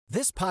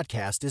This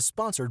podcast is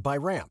sponsored by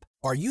Ramp.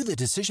 Are you the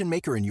decision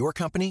maker in your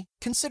company?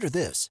 Consider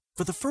this.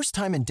 For the first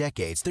time in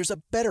decades, there's a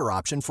better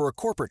option for a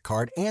corporate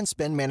card and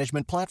spend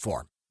management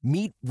platform.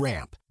 Meet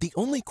Ramp, the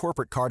only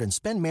corporate card and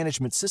spend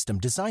management system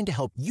designed to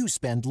help you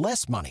spend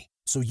less money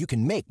so you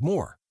can make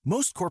more.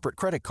 Most corporate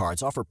credit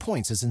cards offer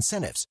points as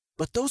incentives,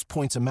 but those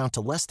points amount to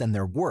less than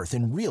their worth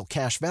in real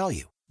cash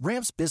value.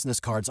 Ramp's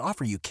business cards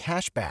offer you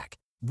cash back,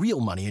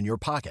 real money in your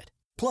pocket.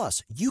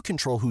 Plus, you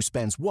control who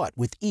spends what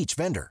with each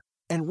vendor.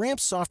 And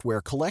Ramp's software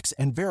collects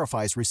and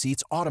verifies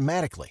receipts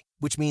automatically,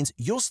 which means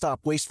you'll stop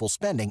wasteful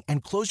spending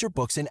and close your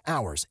books in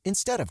hours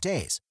instead of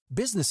days.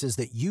 Businesses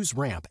that use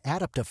Ramp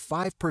add up to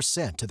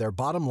 5% to their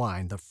bottom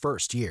line the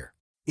first year.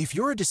 If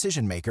you're a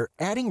decision maker,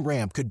 adding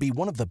Ramp could be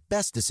one of the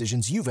best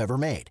decisions you've ever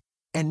made.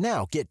 And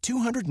now get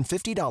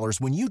 $250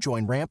 when you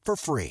join Ramp for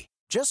free.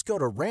 Just go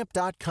to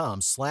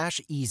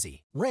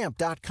ramp.com/easy.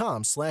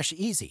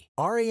 Ramp.com/easy.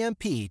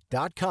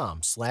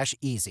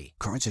 RAMP.com/easy.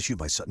 Cards issued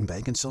by Sutton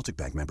Bank and Celtic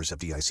Bank, members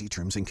FDIC.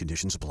 Terms and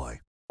conditions apply.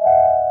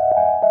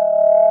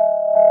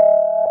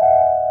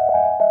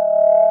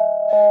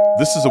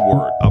 This is A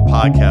Word, a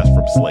podcast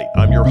from Slate.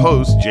 I'm your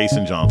host,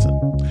 Jason Johnson.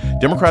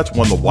 Democrats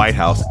won the White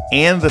House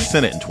and the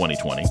Senate in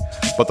 2020,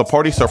 but the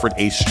party suffered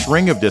a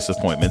string of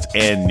disappointments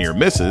and near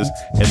misses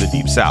in the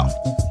Deep South.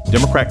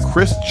 Democrat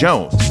Chris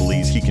Jones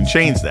believes he can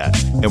change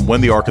that and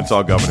win the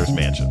Arkansas governor's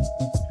mansion.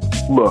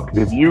 Look,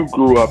 if you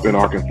grew up in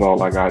Arkansas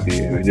like I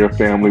did, and your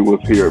family was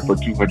here for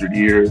 200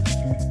 years,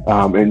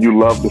 and you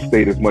love the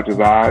state as much as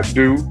I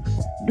do,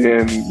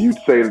 then you'd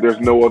say that there's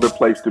no other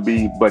place to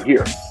be but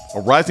here. A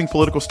rising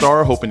political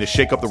star hoping to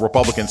shake up the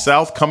Republican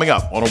South, coming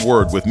up on A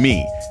Word with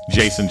me,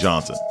 Jason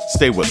Johnson.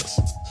 Stay with us.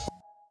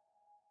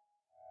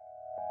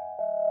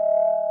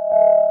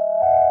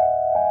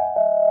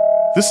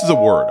 This is A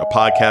Word, a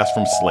podcast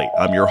from Slate.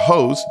 I'm your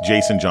host,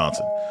 Jason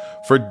Johnson.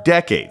 For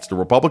decades, the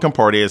Republican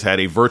Party has had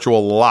a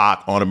virtual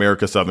lock on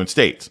America's southern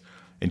states.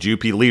 And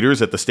GOP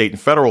leaders at the state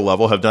and federal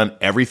level have done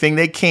everything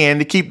they can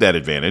to keep that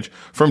advantage,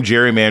 from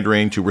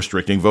gerrymandering to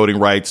restricting voting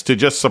rights to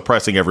just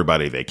suppressing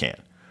everybody they can.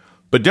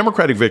 But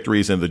Democratic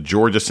victories in the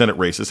Georgia Senate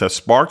races have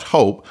sparked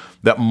hope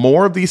that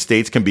more of these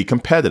states can be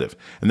competitive,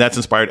 and that's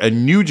inspired a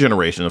new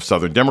generation of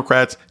Southern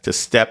Democrats to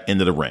step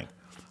into the ring.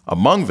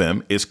 Among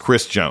them is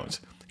Chris Jones.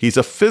 He's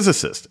a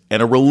physicist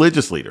and a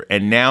religious leader,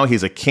 and now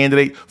he's a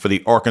candidate for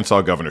the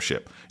Arkansas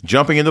governorship,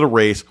 jumping into the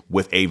race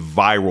with a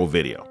viral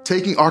video.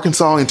 Taking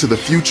Arkansas into the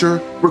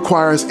future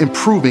requires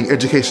improving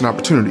education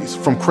opportunities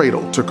from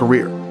cradle to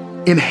career,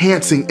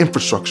 enhancing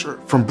infrastructure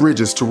from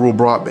bridges to rural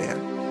broadband,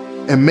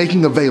 and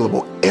making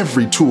available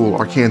every tool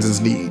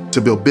Arkansans need to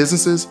build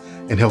businesses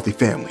and healthy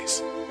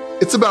families.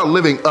 It's about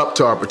living up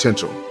to our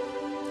potential.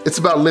 It's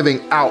about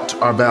living out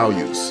our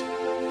values.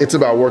 It's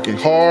about working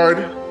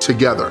hard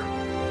together.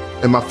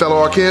 And my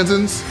fellow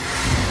Arkansans,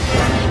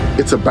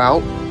 it's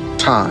about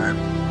time.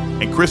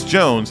 And Chris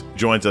Jones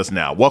joins us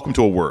now. Welcome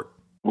to A Word.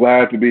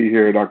 Glad to be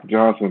here, Dr.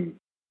 Johnson.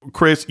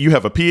 Chris, you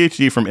have a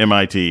PhD from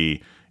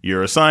MIT.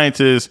 You're a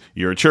scientist.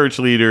 You're a church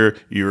leader.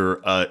 You're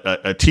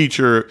a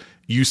teacher.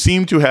 You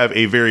seem to have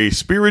a very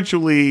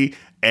spiritually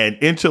and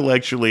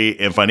intellectually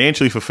and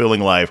financially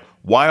fulfilling life.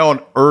 Why on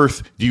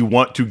earth do you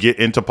want to get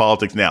into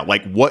politics now?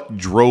 Like, what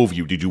drove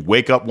you? Did you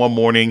wake up one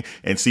morning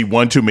and see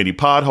one too many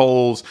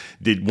potholes?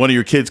 Did one of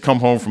your kids come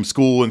home from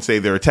school and say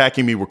they're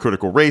attacking me with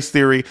critical race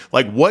theory?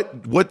 Like,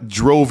 what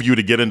drove you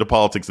to get into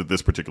politics at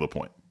this particular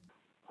point?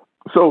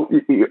 So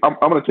I'm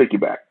going to take you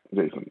back,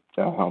 Jason,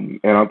 and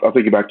I'll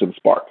take you back to the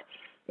spark.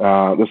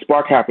 The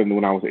spark happened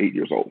when I was 8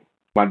 years old.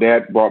 My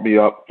dad brought me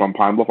up from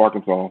Pine Bluff,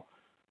 Arkansas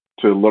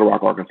to Little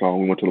Rock, Arkansas,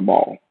 and we went to the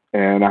mall.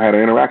 And I had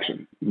an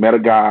interaction. Met a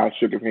guy,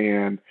 shook his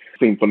hand,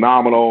 seemed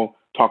phenomenal,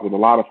 talked with a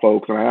lot of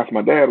folks. And I asked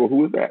my dad, well,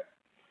 who is that?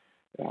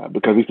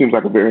 Because he seems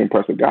like a very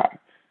impressive guy.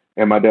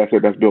 And my dad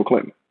said, that's Bill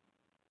Clinton.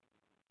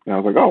 And I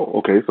was like, oh,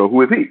 okay, so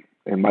who is he?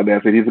 And my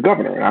dad said, he's the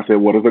governor. And I said,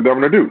 what does the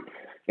governor do?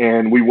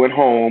 And we went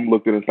home,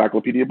 looked at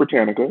Encyclopedia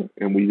Britannica,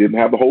 and we didn't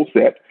have the whole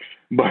set.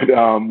 But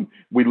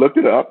we looked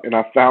it up, and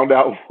I found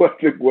out what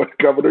the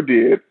governor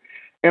did.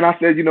 And I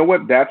said, you know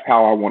what, that's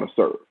how I want to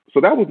serve.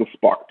 So that was the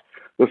spark.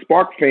 The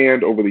spark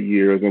fanned over the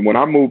years. And when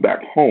I moved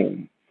back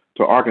home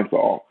to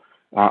Arkansas,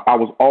 I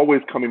was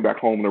always coming back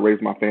home to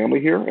raise my family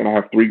here. And I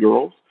have 3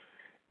 girls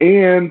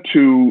and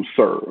to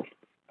serve.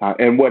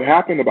 And what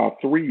happened about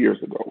 3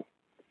 years ago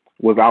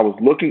was I was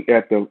looking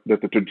at the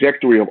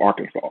trajectory of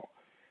Arkansas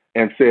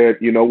and said,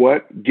 you know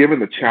what, given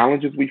the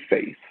challenges we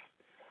face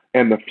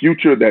and the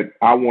future that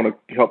I want to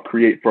help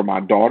create for my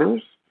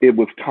daughters, it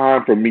was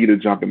time for me to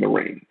jump in the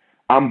ring.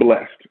 I'm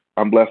blessed.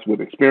 I'm blessed with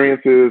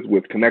experiences,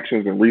 with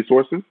connections and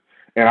resources.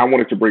 And I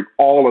wanted to bring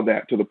all of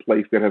that to the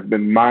place that has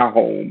been my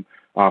home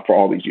for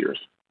all these years.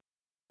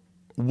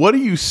 What do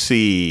you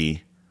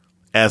see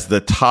as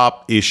the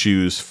top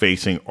issues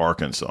facing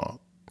Arkansas?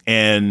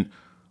 And,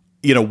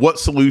 you know, what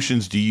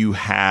solutions do you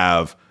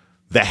have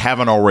that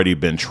haven't already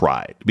been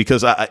tried?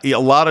 Because a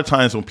lot of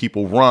times when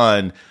people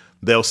run,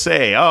 they'll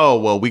say, oh,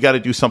 well, we got to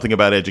do something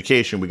about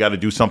education. We got to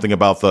do something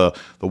about the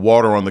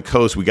water on the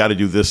coast. We got to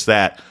do this,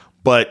 that.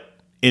 But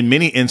in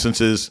many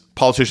instances,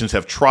 politicians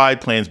have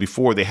tried plans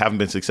before, they haven't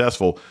been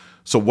successful.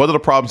 So what are the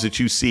problems that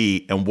you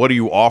see, and what are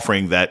you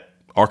offering that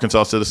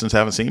Arkansas citizens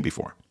haven't seen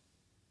before?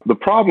 The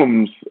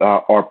problems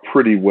are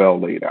pretty well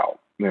laid out,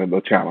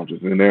 the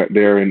challenges, and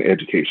they're in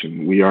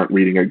education. We aren't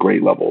reading at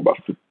grade level. About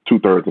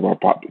 2/3 of our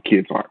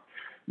kids aren't.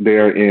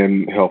 They're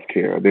in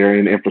healthcare. They're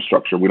in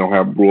infrastructure. We don't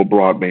have rural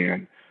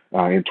broadband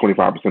in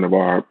 25% of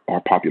our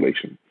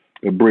population.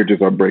 The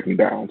bridges are breaking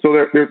down.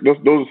 So those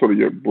are sort of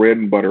your bread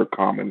and butter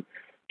common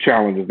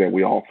challenges that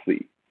we all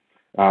see.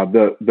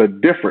 The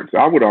difference,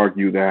 I would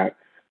argue that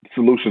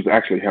solutions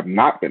actually have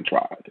not been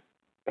tried.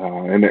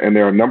 And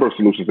there are a number of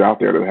solutions out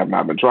there that have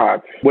not been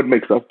tried. What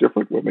makes us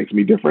different? What makes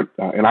me different?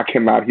 And I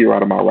cannot hear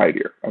out of my right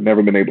ear. I've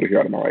never been able to hear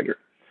out of my right ear.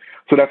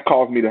 So that's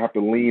caused me to have to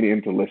lean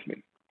into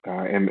listening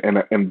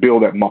and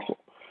build that muscle.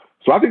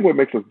 So I think what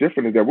makes us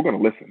different is that we're going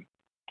to listen.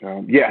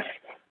 Yes,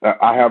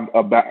 I have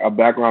a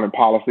background in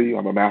policy.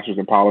 I'm a master's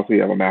in policy.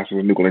 I have a master's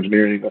in nuclear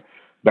engineering, a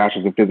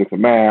bachelor's in physics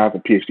and math, a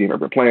PhD in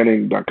urban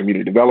planning, done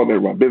community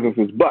development, run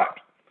businesses. But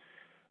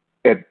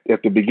at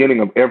the beginning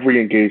of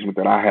every engagement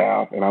that I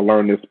have, and I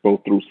learned this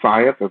both through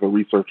science as a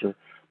researcher,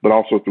 but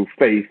also through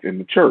faith in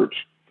the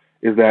church,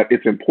 is that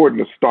it's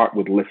important to start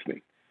with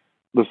listening.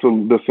 The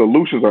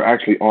solutions are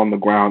actually on the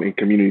ground in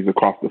communities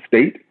across the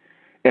state,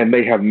 and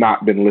they have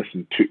not been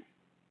listened to.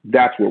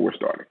 That's where we're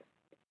starting.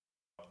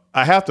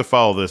 I have to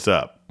follow this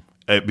up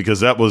because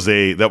that was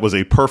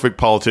a perfect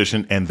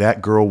politician and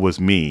that girl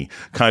was me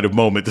kind of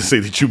moment to say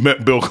that you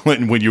met Bill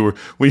Clinton when you were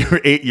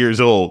 8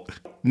 years old.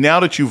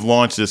 Now that you've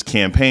launched this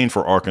campaign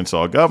for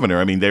Arkansas governor,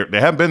 I mean, there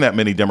haven't been that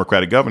many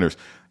Democratic governors.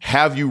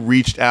 Have you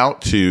reached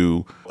out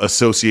to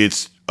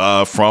associates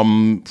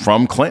from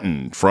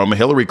Clinton, from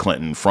Hillary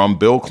Clinton, from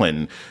Bill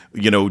Clinton?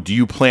 Do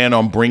you plan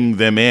on bringing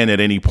them in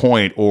at any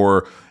point,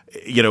 or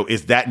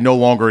is that no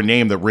longer a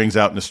name that rings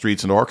out in the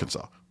streets in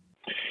Arkansas?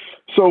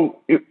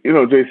 So,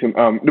 Jason,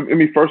 let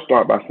me first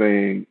start by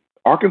saying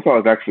Arkansas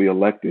has actually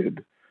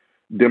elected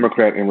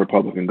Democrat and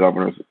Republican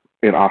governors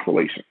in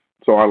oscillation.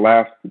 So our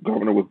last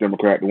governor was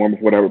Democrat, the one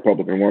before that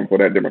Republican, one before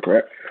that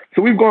Democrat.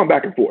 So we've gone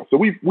back and forth. So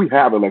we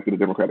have elected a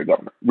Democratic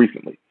governor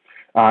recently.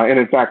 And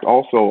in fact,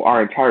 also our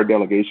entire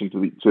delegation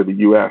to the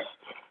U.S.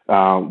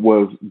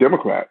 Was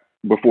Democrat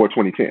before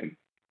 2010.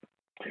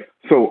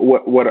 So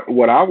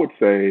what I would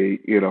say,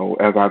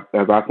 as I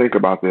think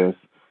about this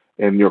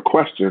and your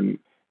question,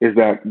 is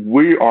that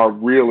we are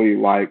really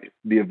like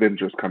the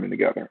Avengers coming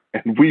together,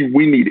 and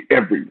we need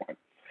everyone.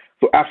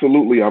 So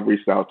absolutely, I've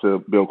reached out to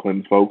Bill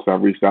Clinton's folks.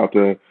 I've reached out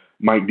to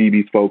Mike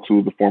Beebe's folks, who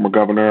was the former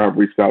governor. I've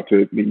reached out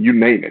to, you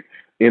name it,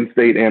 in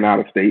state and out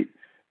of state,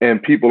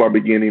 and people are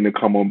beginning to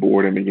come on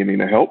board and beginning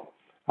to help.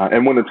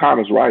 And when the time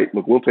is right,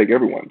 look, we'll take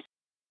everyone's.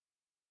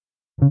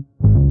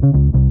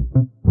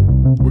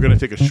 We're going to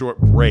take a short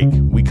break.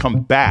 We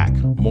come back.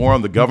 More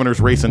on the governor's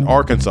race in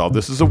Arkansas.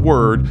 This is A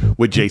Word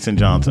with Jason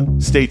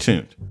Johnson. Stay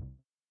tuned.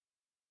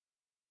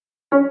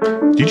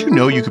 Did you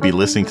know you could be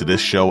listening to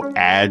this show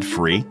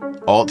ad-free?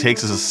 All it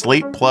takes is a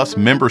Slate Plus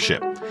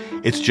membership.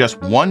 It's just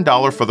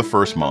 $1 for the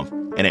first month,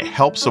 and it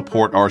helps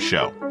support our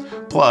show.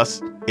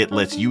 Plus, it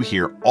lets you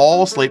hear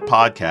all Slate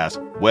podcasts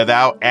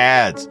without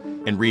ads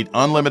and read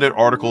unlimited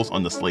articles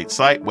on the Slate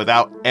site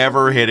without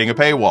ever hitting a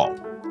paywall.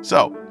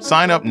 So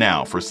sign up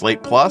now for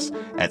Slate Plus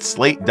at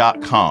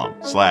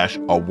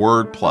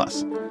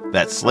slate.com/awordplus.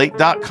 That's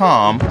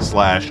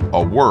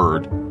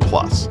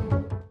slate.com/awordplus.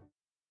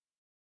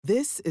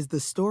 This is the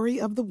story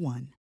of the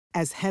one.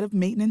 As head of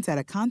maintenance at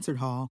a concert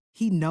hall,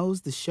 he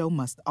knows the show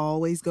must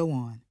always go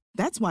on.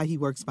 That's why he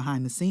works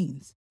behind the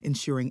scenes,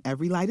 ensuring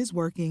every light is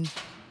working,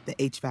 the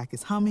HVAC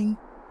is humming,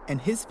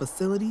 and his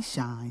facility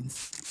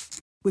shines.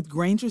 With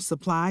Grainger's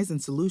supplies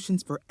and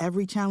solutions for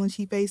every challenge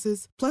he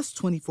faces, plus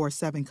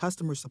 24/7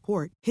 customer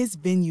support, his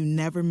venue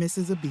never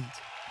misses a beat.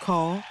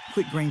 Call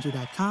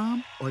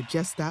quickgrainger.com or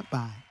just stop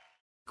by.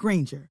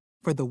 Grainger,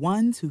 for the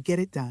ones who get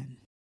it done.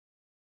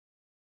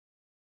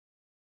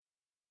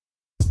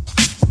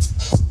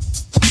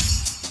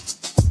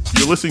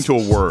 You're listening to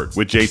A Word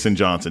with Jason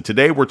Johnson.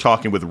 Today, we're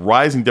talking with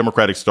rising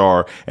Democratic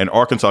star and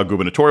Arkansas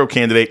gubernatorial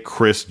candidate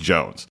Chris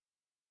Jones.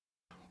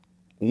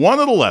 One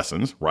of the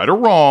lessons, right or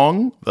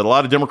wrong, that a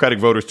lot of Democratic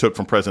voters took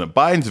from President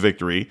Biden's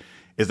victory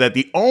is that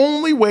the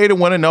only way to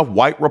win enough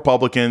white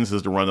Republicans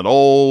is to run an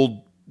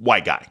old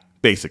white guy,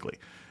 basically.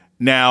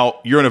 Now,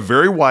 you're in a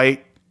very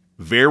white,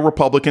 very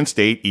Republican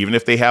state, even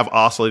if they have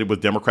oscillated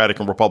with Democratic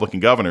and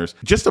Republican governors.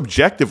 Just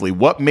objectively,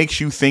 what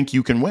makes you think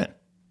you can win?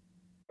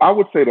 I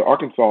would say that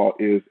Arkansas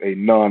is a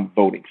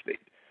non-voting state.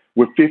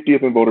 We're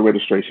 50th in voter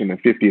registration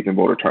and 50th in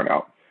voter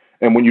turnout.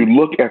 And when you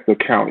look at the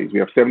counties, we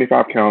have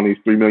 75 counties,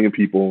 3 million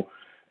people.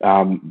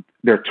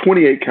 There are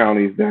 28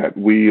 counties that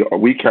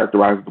we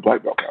characterize as the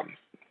black belt counties.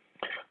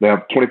 They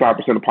have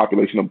 25% of the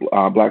population of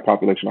black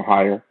population or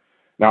higher.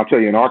 Now, I'll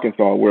tell you, in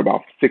Arkansas, we're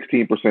about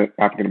 16%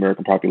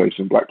 African-American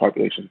population, black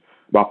population,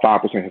 about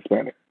 5%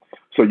 Hispanic.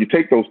 So you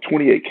take those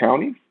 28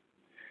 counties,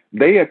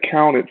 they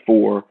accounted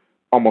for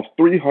almost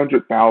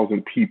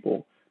 300,000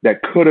 people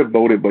that could have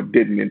voted but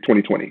didn't in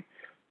 2020.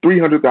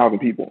 300,000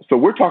 people. So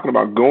we're talking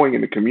about going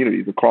into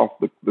communities across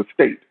the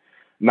state,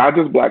 not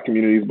just Black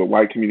communities, but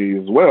white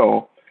communities as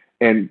well,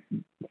 and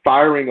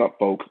firing up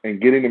folks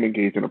and getting them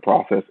engaged in the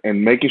process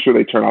and making sure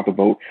they turn out to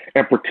vote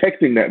and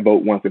protecting that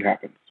vote once it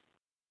happens.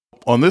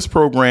 On this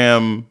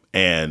program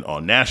and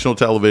on national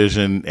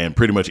television and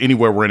pretty much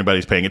anywhere where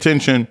anybody's paying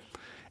attention,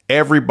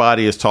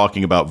 everybody is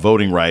talking about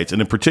voting rights,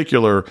 and in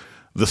particular,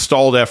 the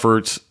stalled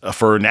efforts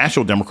for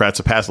national Democrats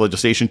to pass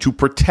legislation to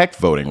protect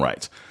voting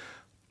rights.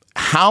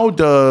 How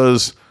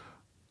does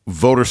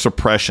voter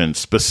suppression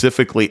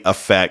specifically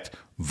affect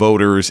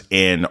voters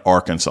in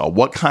Arkansas?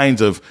 What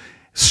kinds of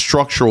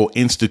structural,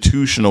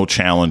 institutional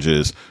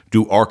challenges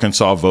do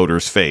Arkansas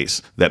voters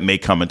face that may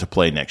come into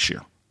play next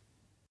year?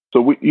 So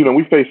we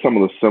face some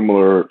of the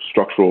similar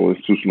structural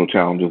institutional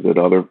challenges that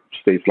other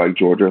states like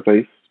Georgia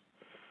face,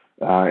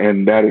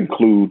 and that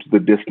includes the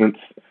distance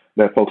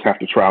that folks have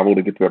to travel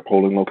to get to their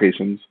polling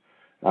locations.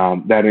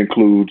 That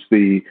includes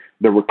the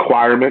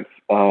requirements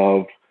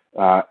of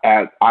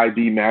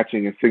ID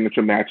matching and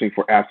signature matching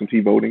for absentee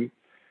voting.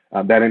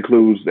 That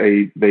includes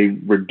they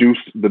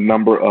reduced the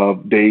number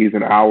of days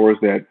and hours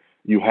that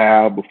you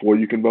have before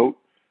you can vote.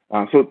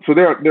 So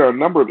there are a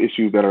number of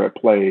issues that are at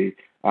play.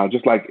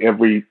 Just like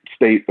every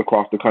state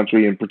across the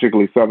country, and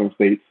particularly southern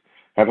states,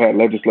 have had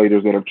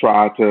legislators that have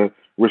tried to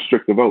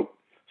restrict the vote.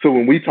 So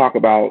when we talk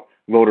about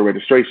voter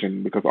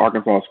registration, because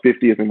Arkansas is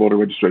 50th in voter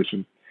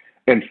registration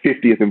and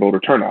 50th in voter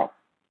turnout,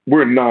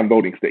 we're a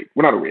non-voting state.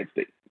 We're not a red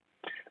state.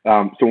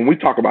 So when we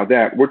talk about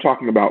that, we're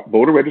talking about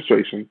voter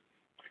registration,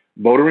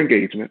 voter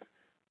engagement,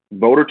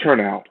 voter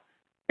turnout,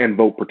 and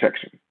vote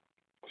protection.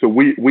 So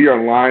we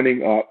are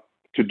lining up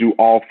to do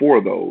all four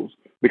of those,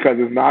 because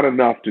it's not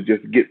enough to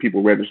just get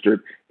people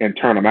registered and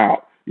turn them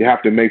out. You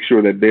have to make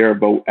sure that their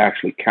vote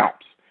actually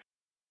counts.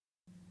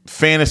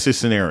 Fantasy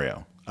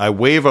scenario. I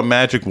wave a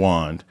magic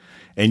wand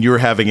and you're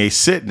having a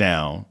sit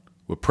down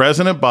with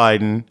President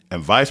Biden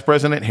and Vice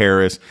President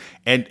Harris.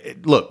 And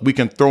look, we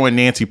can throw in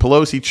Nancy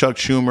Pelosi, Chuck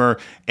Schumer,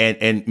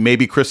 and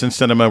maybe Kristen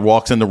Sinema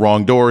walks in the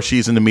wrong door.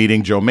 She's in the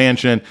meeting, Joe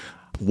Manchin.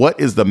 What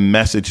is the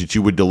message that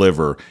you would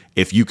deliver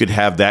if you could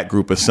have that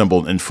group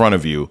assembled in front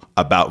of you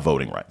about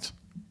voting rights?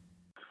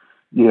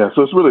 Yeah,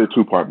 so it's really a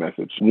two-part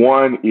message.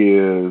 One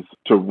is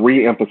to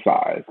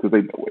reemphasize, because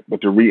they know it, but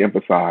to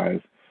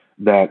reemphasize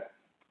that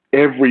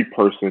every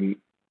person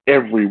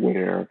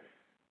everywhere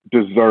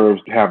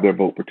deserves to have their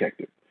vote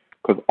protected.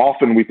 Because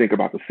often we think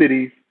about the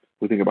cities,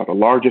 we think about the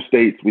larger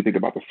states, we think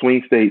about the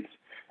swing states,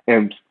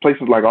 and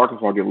places like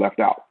Arkansas get left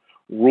out.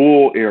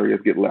 Rural areas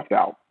get left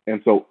out.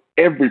 And so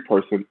every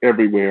person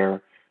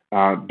everywhere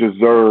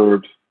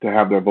deserves to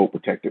have their vote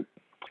protected.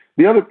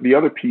 The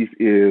other piece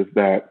is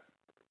that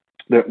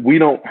we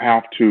don't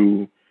have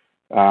to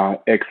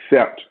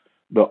accept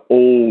the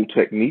old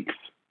techniques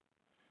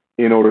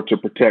in order to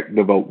protect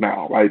the vote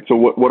now, right? So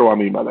what do I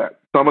mean by that?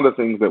 Some of the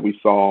things that we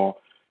saw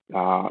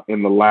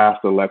in the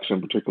last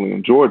election, particularly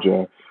in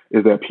Georgia,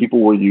 is that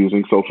people were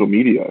using social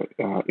media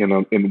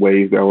in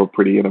ways that were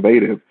pretty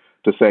innovative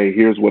to say,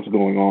 here's what's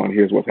going on,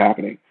 here's what's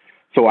happening.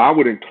 So I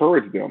would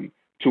encourage them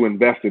to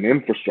invest in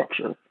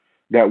infrastructure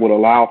that would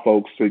allow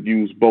folks to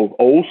use both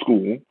old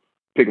school,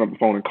 picking up the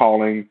phone and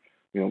calling,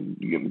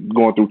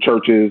 going through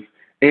churches,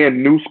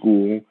 and new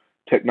school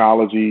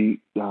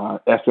technology,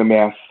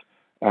 SMS,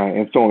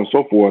 and so on and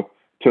so forth,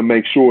 to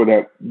make sure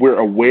that we're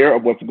aware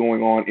of what's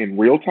going on in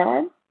real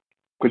time,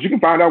 because you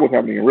can find out what's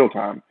happening in real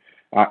time,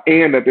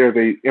 and that there's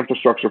a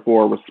infrastructure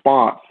for a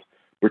response,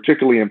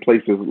 particularly in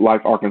places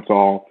like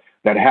Arkansas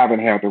that haven't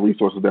had the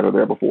resources that are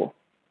there before.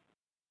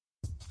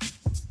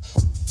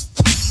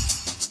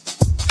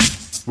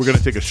 We're going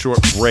to take a short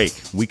break.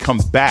 We come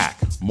back.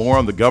 More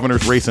on the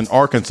governor's race in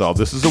Arkansas.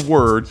 This is A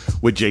Word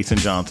with Jason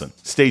Johnson.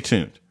 Stay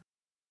tuned.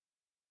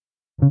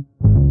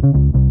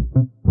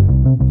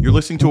 You're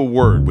listening to A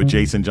Word with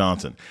Jason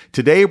Johnson.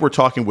 Today, we're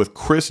talking with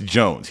Chris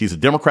Jones. He's a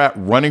Democrat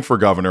running for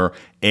governor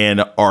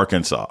in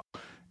Arkansas.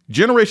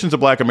 Generations of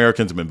Black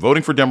Americans have been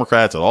voting for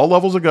Democrats at all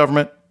levels of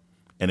government.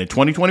 And in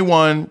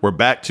 2021, we're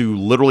back to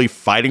literally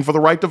fighting for the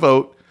right to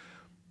vote.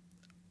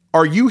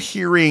 Are you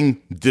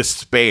hearing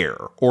despair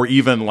or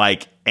even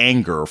like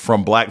anger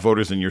from Black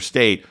voters in your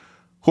state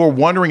who are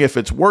wondering if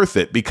it's worth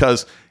it?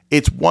 Because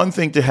it's one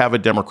thing to have a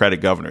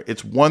Democratic governor.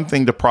 It's one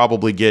thing to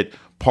probably get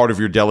part of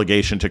your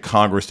delegation to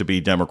Congress to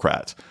be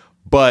Democrats.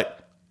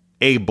 But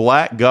a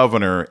Black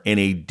governor in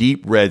a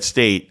deep red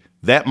state,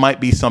 that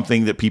might be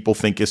something that people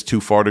think is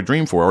too far to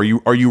dream for.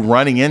 Are you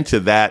running into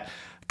that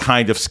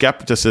kind of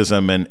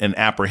skepticism and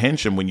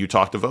apprehension when you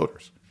talk to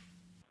voters?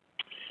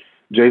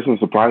 Jason,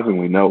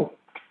 surprisingly, no.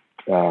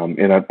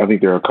 And I think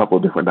there are a couple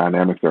of different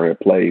dynamics that are at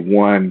play.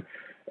 One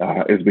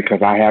is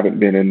because I haven't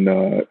been in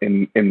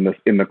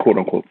the quote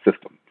unquote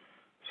system.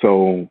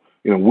 So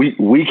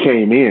we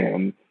came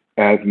in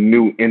as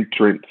new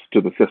entrants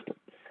to the system,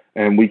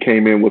 and we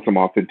came in with some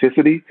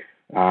authenticity.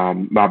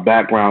 My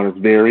background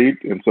is varied,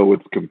 and so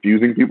it's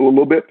confusing people a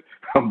little bit.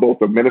 I'm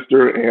both a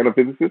minister and a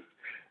physicist,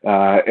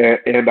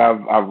 and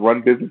I've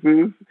run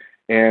businesses,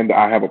 and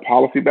I have a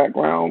policy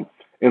background,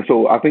 and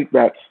so I think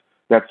that's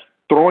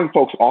throwing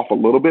folks off a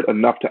little bit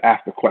enough to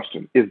ask the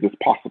question, is this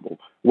possible?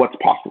 What's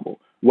possible?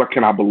 What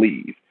can I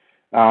believe?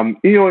 And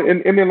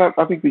then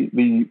I think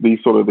the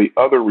sort of the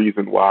other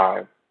reason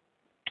why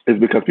is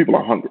because people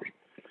are hungry.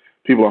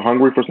 People are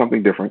hungry for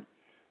something different.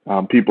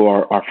 People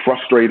are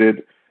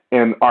frustrated,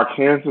 and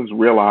Arkansans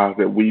realize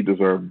that we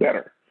deserve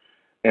better.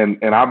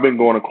 And I've been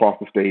going across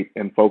the state,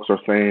 and folks are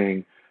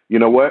saying, you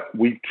know what?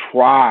 We've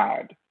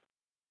tried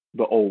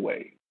the old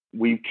way.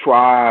 We've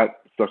tried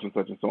such and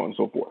such and so on and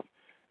so forth,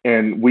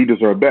 and we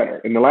deserve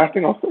better. And the last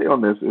thing I'll say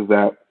on this is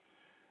that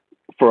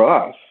for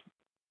us,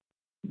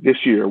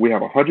 this year, we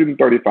have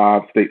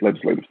 135 state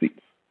legislative seats.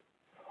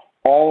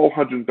 All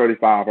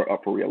 135 are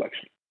up for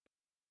re-election.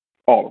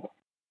 All of them,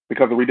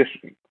 because of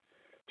redistricting.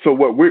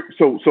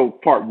 So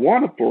part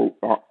one of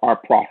our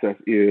process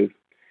is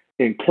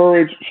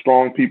encourage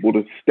strong people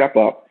to step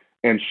up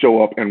and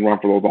show up and run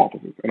for those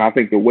offices. And I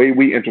think the way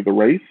we enter the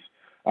race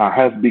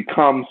has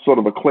become sort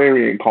of a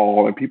clarion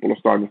call, and people are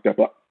starting to step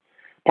up.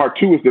 Part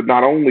two is to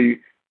not only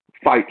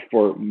fight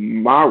for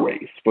my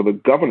race, for the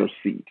governor's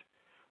seat,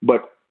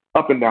 but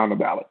up and down the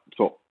ballot.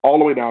 So all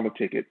the way down the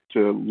ticket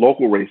to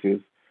local races,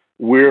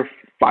 we're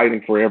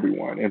fighting for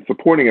everyone and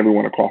supporting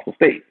everyone across the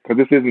state, because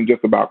this isn't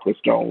just about Chris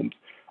Jones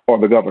or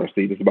the governor's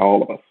seat. It's about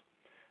all of us.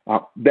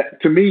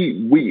 That to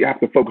me, we have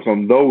to focus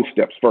on those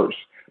steps first,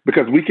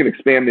 because we can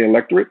expand the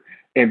electorate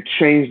and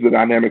change the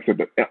dynamics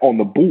on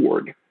the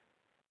board.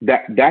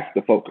 That's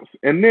the focus.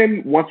 And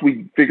then once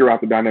we figure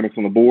out the dynamics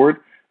on the board,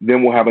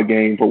 then we'll have a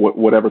game for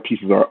whatever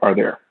pieces are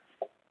there.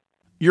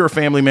 You're a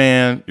family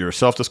man. You're a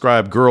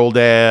self-described girl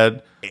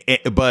dad.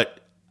 But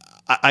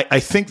I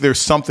think there's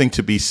something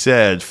to be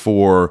said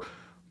for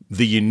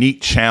the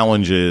unique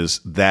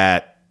challenges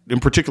that, in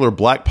particular,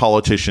 Black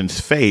politicians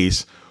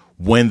face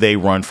when they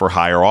run for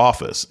higher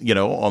office. You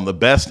know, on the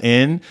best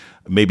end,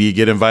 maybe you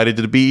get invited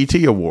to the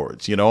BET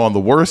Awards. You know, on the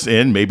worst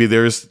end, maybe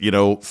there's,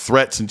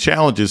 threats and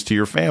challenges to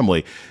your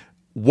family.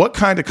 What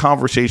kind of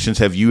conversations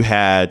have you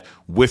had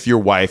with your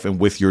wife and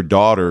with your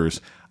daughters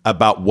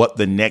about what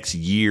the next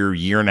year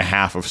and a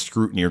half of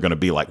scrutiny are going to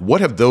be like? What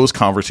have those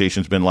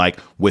conversations been like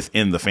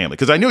within the family?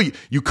 Because I know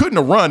you couldn't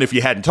have run if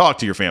you hadn't talked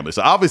to your family.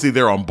 So obviously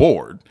they're on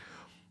board.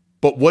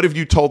 But what have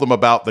you told them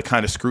about the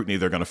kind of scrutiny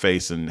they're going to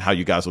face and how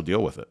you guys will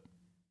deal with it?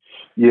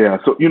 Yeah,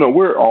 so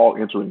we're all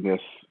entering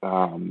this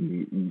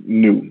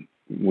new.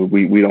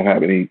 We don't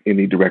have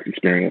any direct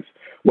experience.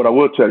 What I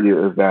will tell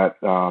you is that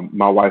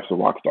my wife's a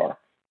rock star,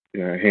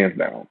 hands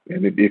down.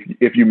 And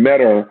if you met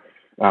her,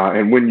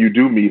 and when you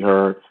do meet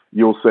her,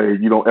 you'll say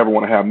you don't ever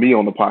want to have me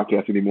on the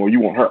podcast anymore. You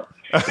want her.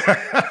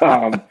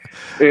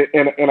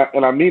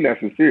 And I mean that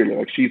sincerely.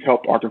 Like, she's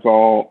helped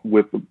Arkansas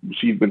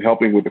she's been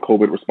helping with the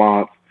COVID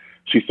response.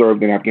 She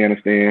served in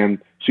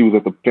Afghanistan. She was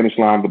at the finish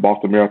line of the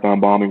Boston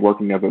Marathon bombing,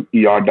 working as an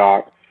ER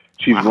doc.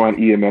 She's run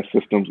EMS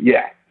systems.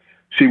 Yeah,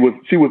 she was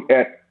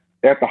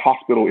at the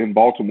hospital in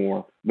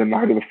Baltimore the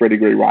night of the Freddie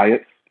Gray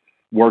riots,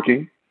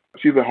 working.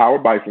 She's a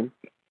Howard Bison,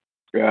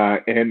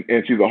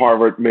 and she's a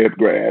Harvard med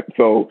grad.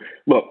 So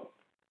look,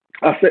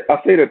 I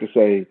say that to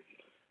say,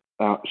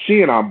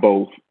 she and I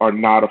both are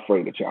not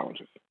afraid of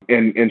challenges,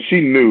 and she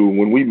knew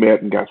when we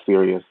met and got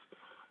serious,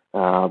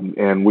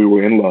 and we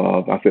were in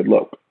love. I said,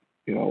 look,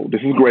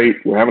 this is great.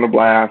 We're having a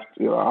blast.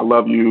 I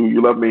love you.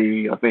 You love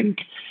me, I think.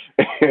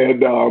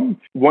 And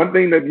one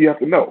thing that you have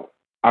to know,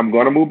 I'm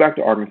going to move back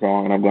to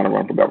Arkansas and I'm going to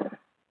run for governor.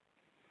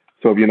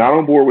 So if you're not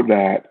on board with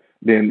that,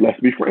 then let's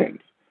be friends.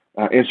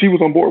 And she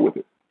was on board with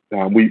it.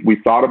 We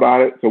thought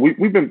about it. So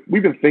we've been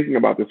thinking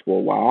about this for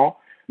a while.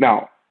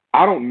 Now,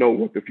 I don't know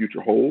what the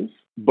future holds,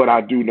 but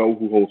I do know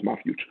who holds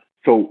my future.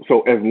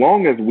 So as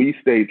long as we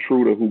stay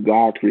true to who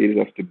God created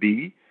us to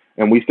be,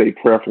 and we stay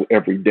prayerful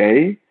every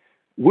day,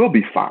 we'll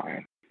be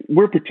fine.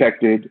 We're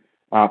protected.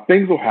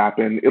 Things will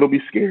happen. It'll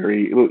be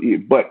scary,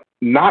 but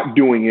not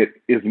doing it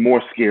is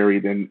more scary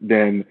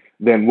than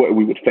what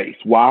we would face.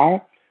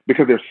 Why?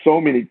 Because there's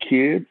so many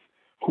kids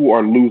who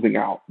are losing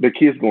out. There are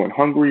kids going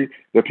hungry.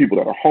 There are people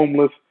that are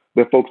homeless.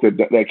 There are folks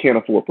that can't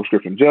afford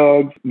prescription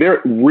drugs. There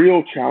are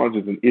real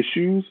challenges and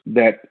issues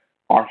that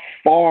are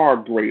far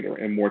greater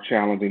and more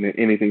challenging than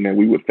anything that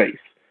we would face.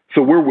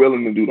 So we're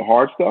willing to do the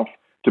hard stuff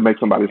to make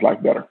somebody's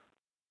life better.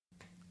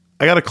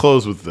 I got to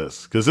close with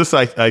this, because this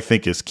I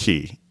think is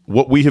key.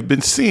 What we have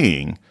been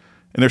seeing,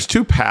 and there's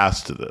two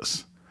paths to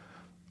this.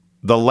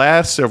 The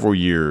last several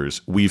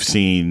years, we've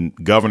seen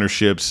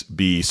governorships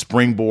be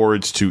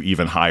springboards to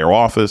even higher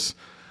office.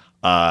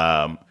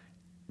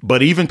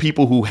 But even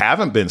people who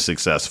haven't been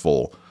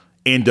successful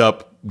end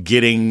up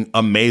getting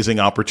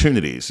amazing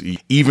opportunities.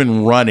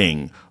 Even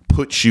running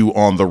puts you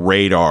on the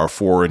radar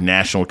for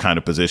national kind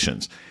of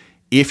positions.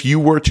 If you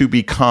were to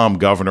become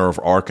governor of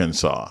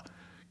Arkansas,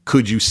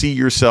 could you see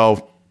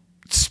yourself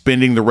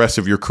spending the rest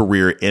of your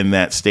career in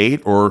that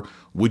state? Or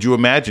would you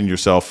imagine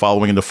yourself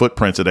following in the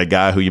footprints of that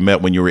guy who you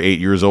met when you were 8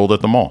 years old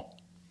at the mall?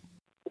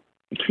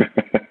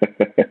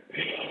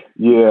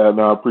 Yeah,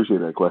 no, I appreciate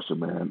that question,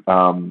 man.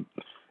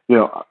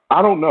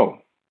 I don't know.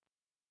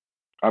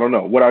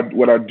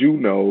 What I do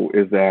know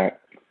is that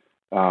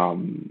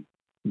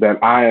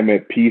that I am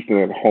at peace and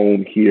at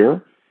home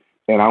here,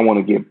 and I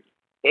want to give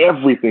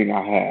everything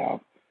I have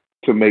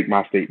to make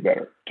my state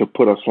better, to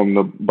put us from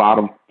the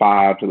bottom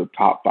 5 to the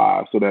top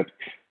 5, so that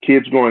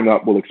kids growing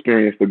up will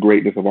experience the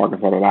greatness of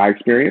Arkansas that I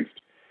experienced.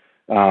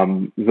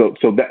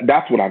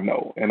 That's what I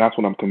know, and that's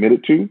what I'm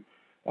committed to.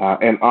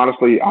 And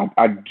honestly,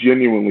 I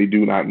genuinely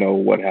do not know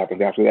what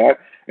happens after that.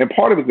 And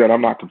part of it is that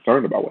I'm not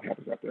concerned about what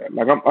happens after that.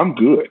 Like, I'm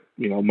good.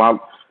 You know, my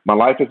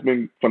life has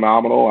been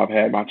phenomenal. I've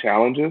had my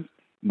challenges,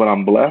 but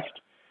I'm blessed.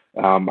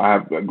 I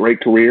have a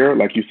great career.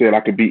 Like you said, I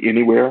could be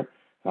anywhere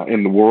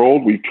in the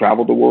world. We've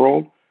traveled the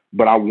world,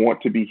 but I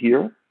want to be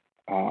here.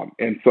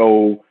 And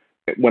so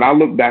when I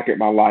look back at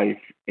my life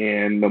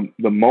and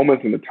the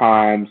moments and the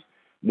times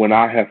when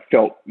I have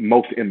felt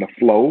most in the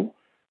flow,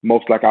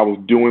 most like I was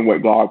doing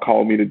what God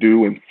called me to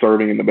do and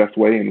serving in the best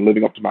way and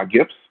living up to my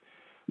gifts,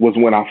 was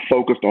when I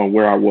focused on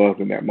where I was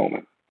in that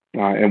moment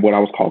and what I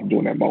was called to do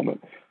in that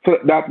moment. So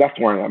that's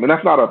where I am. And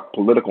that's not a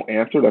political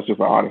answer. That's just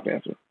an honest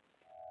answer.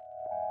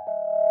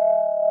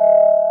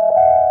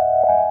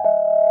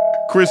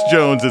 Chris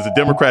Jones is a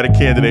Democratic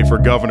candidate for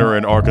governor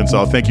in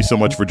Arkansas. Thank you so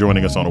much for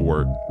joining us on A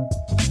Word.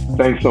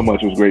 Thanks so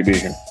much. It was great being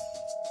here.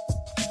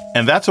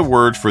 And that's A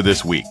Word for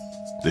this week.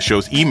 The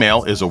show's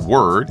email is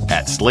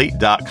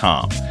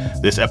aword@slate.com.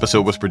 This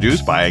episode was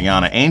produced by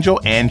Ayana Angel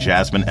and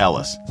Jasmine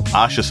Ellis.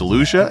 Asha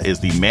Saluja is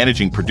the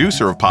managing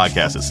producer of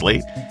podcasts at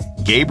Slate.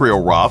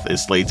 Gabriel Roth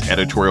is Slate's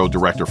editorial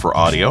director for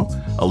audio.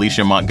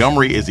 Alicia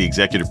Montgomery is the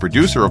executive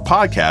producer of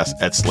podcasts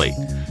at Slate.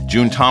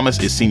 June Thomas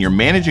is senior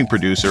managing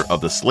producer of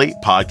the Slate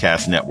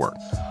Podcast Network.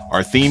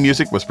 Our theme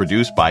music was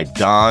produced by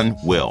Don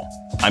Will.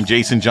 I'm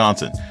Jason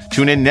Johnson.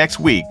 Tune in next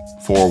week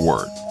for A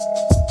Word.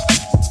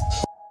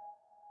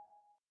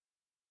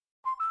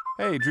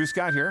 Hey, Drew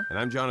Scott here, and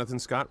I'm Jonathan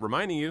Scott,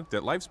 reminding you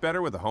that life's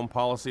better with a home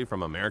policy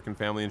from American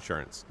Family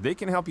Insurance. They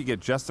can help you get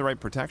just the right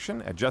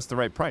protection at just the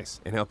right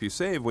price and help you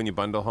save when you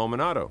bundle home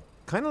and auto.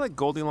 Kind of like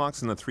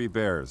Goldilocks and the Three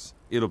Bears.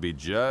 It'll be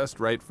just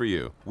right for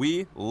you.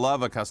 We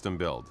love a custom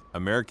build.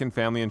 American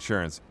Family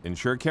Insurance.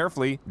 Insure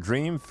carefully,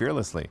 dream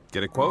fearlessly.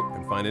 Get a quote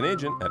and find an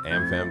agent at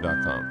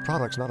amfam.com.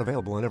 Products not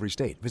available in every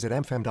state. Visit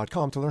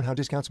amfam.com to learn how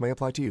discounts may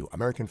apply to you.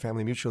 American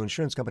Family Mutual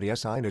Insurance Company,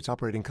 SI, and its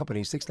operating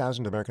company,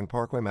 6000 American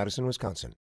Parkway, Madison, Wisconsin.